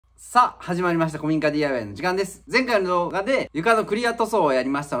さあ、始まりました。古民家 DIY の時間です。前回の動画で床のクリア塗装をやり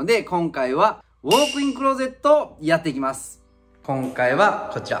ましたので、今回はウォークインクローゼットをやっていきます。今回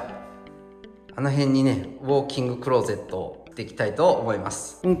はこちら。あの辺にね、ウォーキングクローゼットをしていきたいと思いま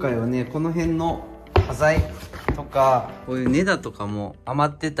す。今回はね、この辺の端材とか、こういう根だとかも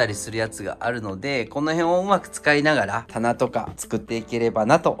余ってたりするやつがあるので、この辺をうまく使いながら棚とか作っていければ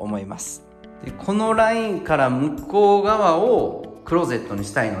なと思います。で、このラインから向こう側をクローゼットに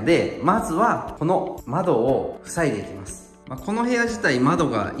したいので、まずはこの窓を塞いでいきます。この部屋自体窓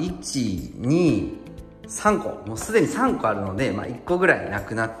が1、2、3個、もうすでに3個あるので、1個ぐらいな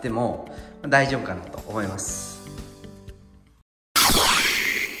くなっても大丈夫かなと思います。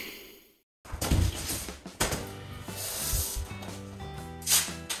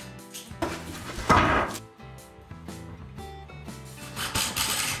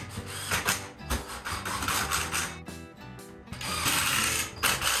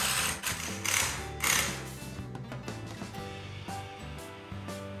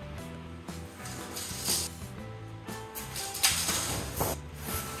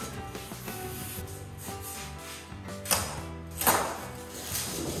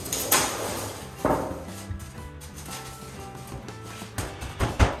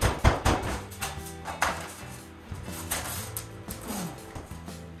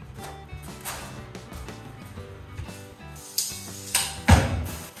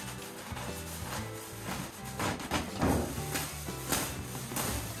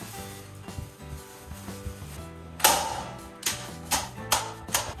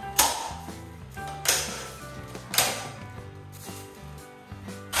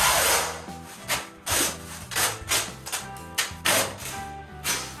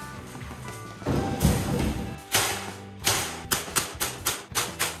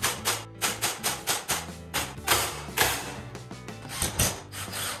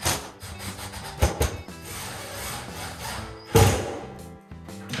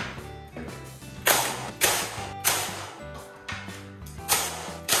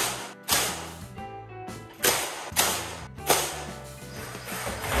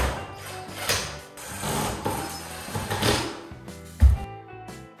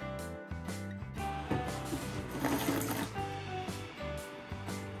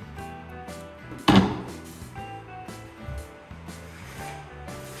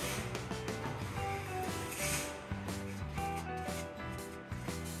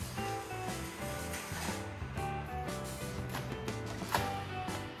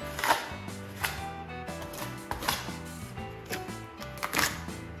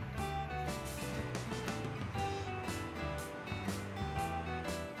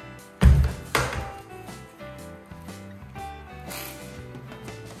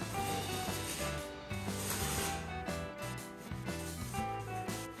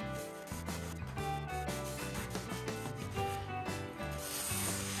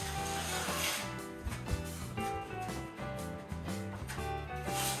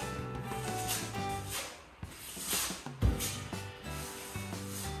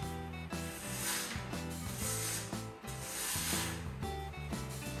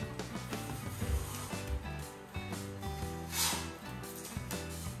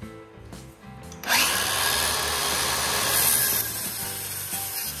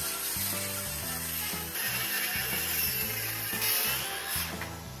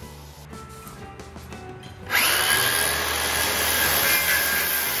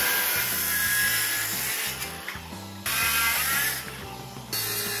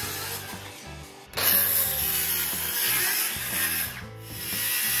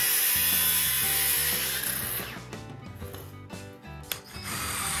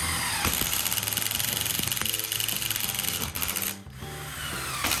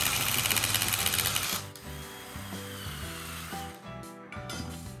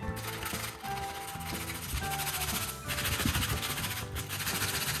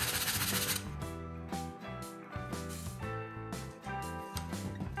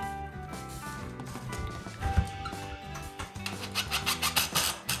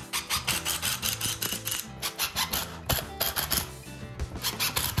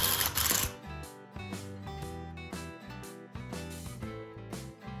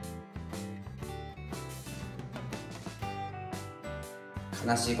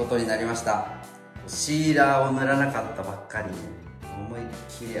悲しいことになりました。シーラーを塗らなかったばっかりに思いっ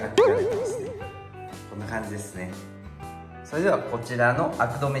きり開けられてますね。こんな感じですね。それではこちらのア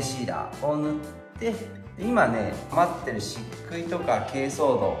ク止めシーラーを塗って、今ね余ってる漆喰とか珪藻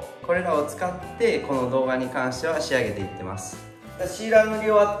土、これらを使ってこの動画に関しては仕上げていってます。シーラー塗り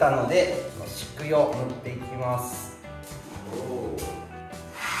終わったので漆喰を塗っていきます。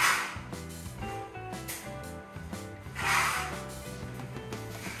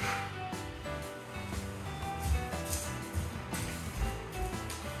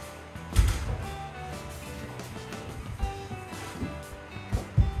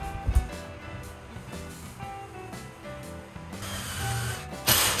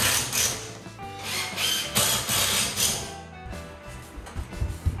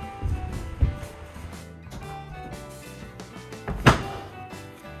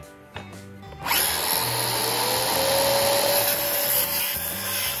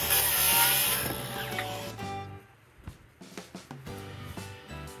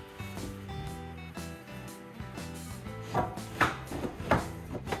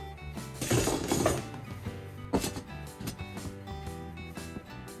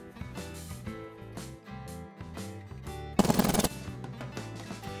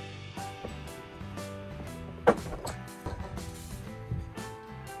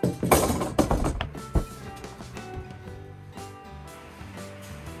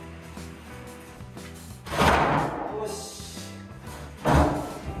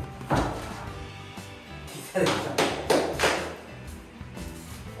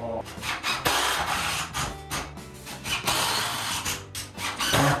ょう。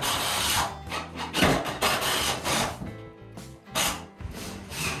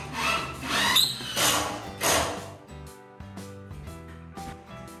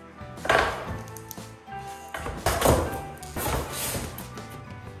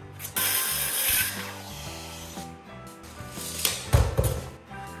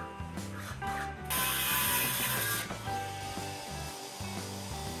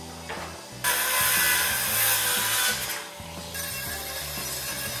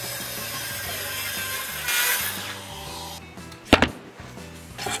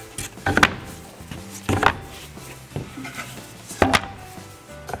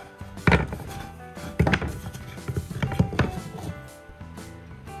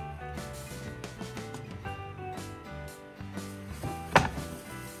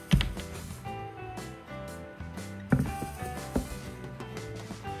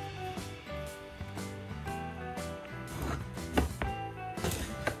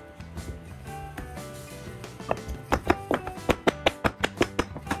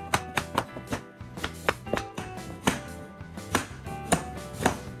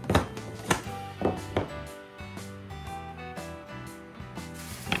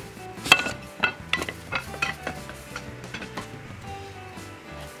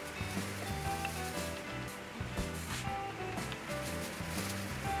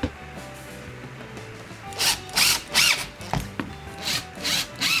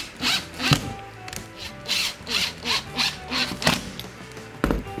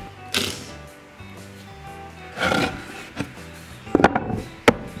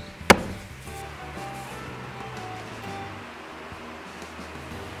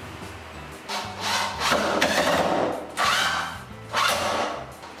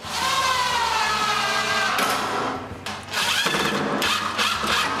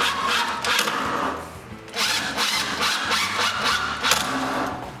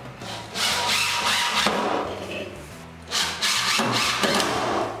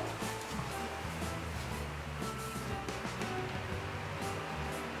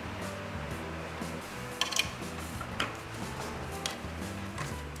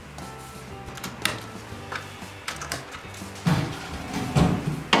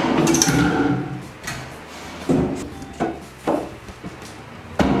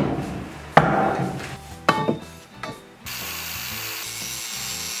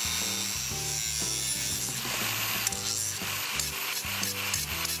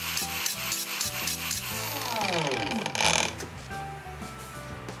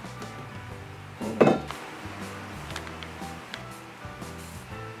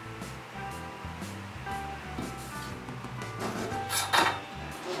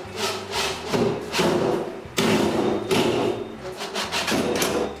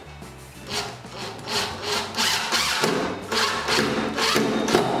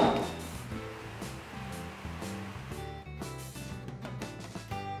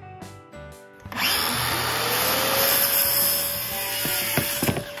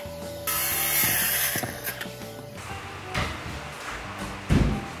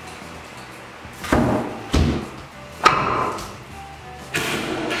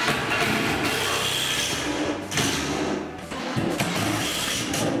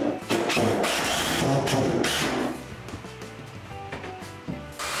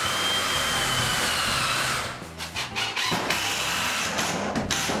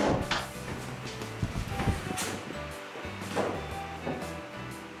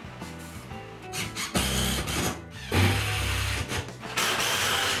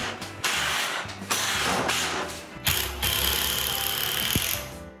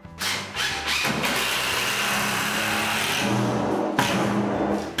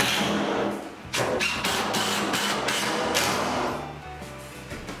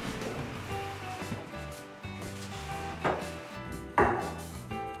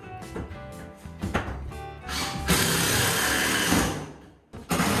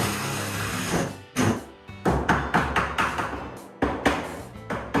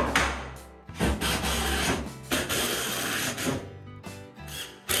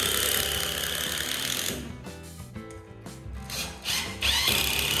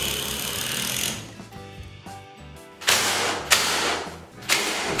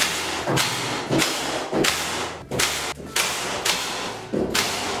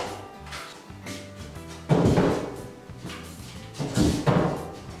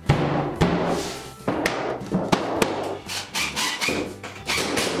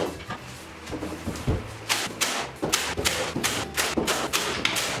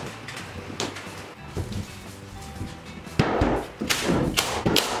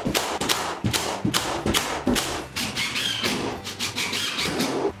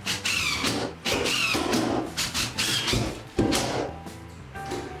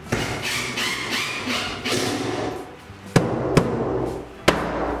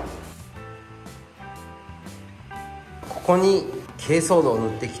こに珪藻土を塗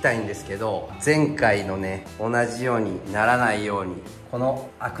っていきたいんですけど、前回のね同じようにならないようにこの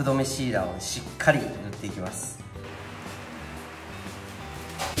アク止めシーラーをしっかり塗っていきます。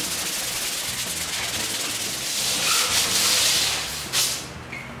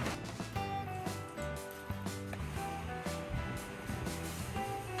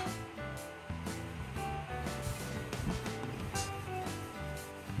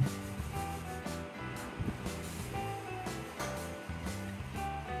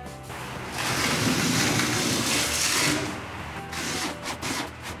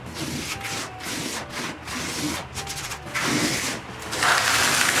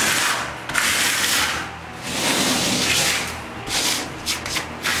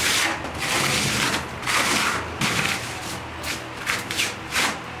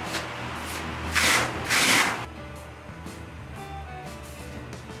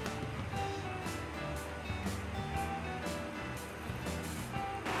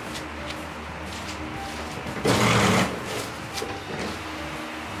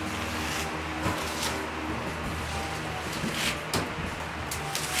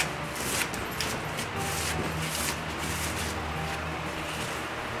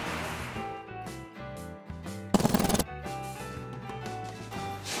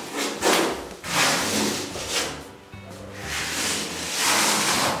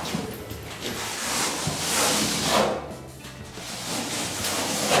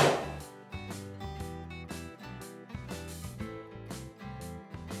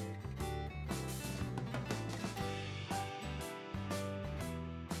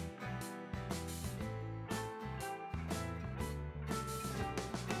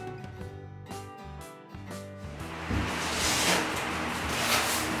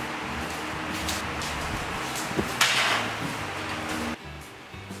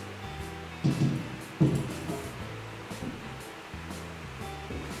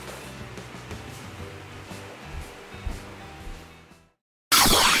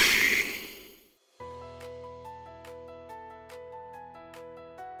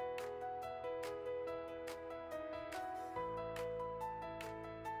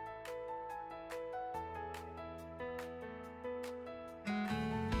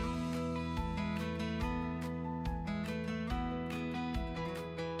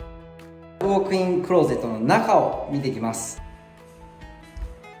ウォークインクローゼットの中を見ていきます。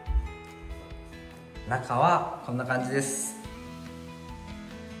中はこんな感じです。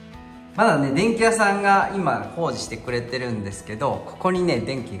まだね電気屋さんが今工事してくれてるんですけど、ここにね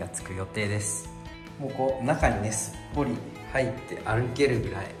電気がつく予定です。もうこう中にねすっぽり入って歩ける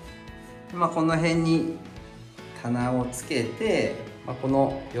ぐらい、この辺に棚をつけて、こ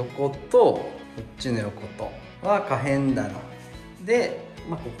の横とこっちの横とは可変棚で、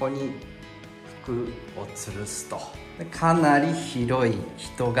ここに服を吊るすと、かなり広い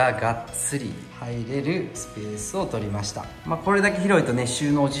人ががっつり入れるスペースを取りました。これだけ広いとね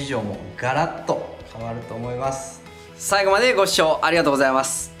収納事情もガラッと変わると思います。最後までご視聴ありがとうございま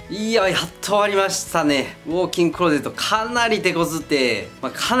す。いや、やっと終わりましたね。ウォーキングクローゼットかなり手こずって、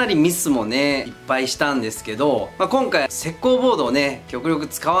かなりミスもねいっぱいしたんですけど、今回石膏ボードをね極力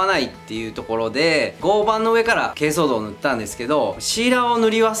使わないっていうところで合板の上から珪藻土を塗ったんですけど、シーラーを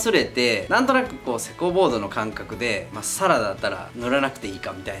塗り忘れて、なんとなくこう石膏ボードの感覚で、サラダだったら塗らなくていい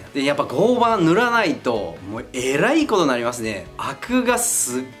かみたいな。でやっぱ合板塗らないともうえらいことになりますね。アクが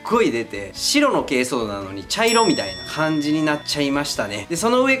すっごい出て、白の珪藻土なのに茶色みたいな感じになっちゃいましたね。でそ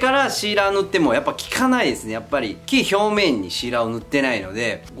の上からシーラー塗ってもやっぱ効かないですね。やっぱり木表面にシーラーを塗ってないの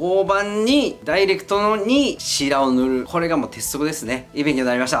で、合板にダイレクトにシーラーを塗る、これがもう鉄則ですね。いい勉強に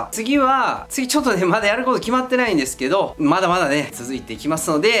なりました。次ちょっとねまだやること決まってないんですけど、まだまだね続いていきま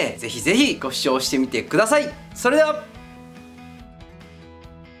すので、ぜひぜひご視聴してみてください。それでは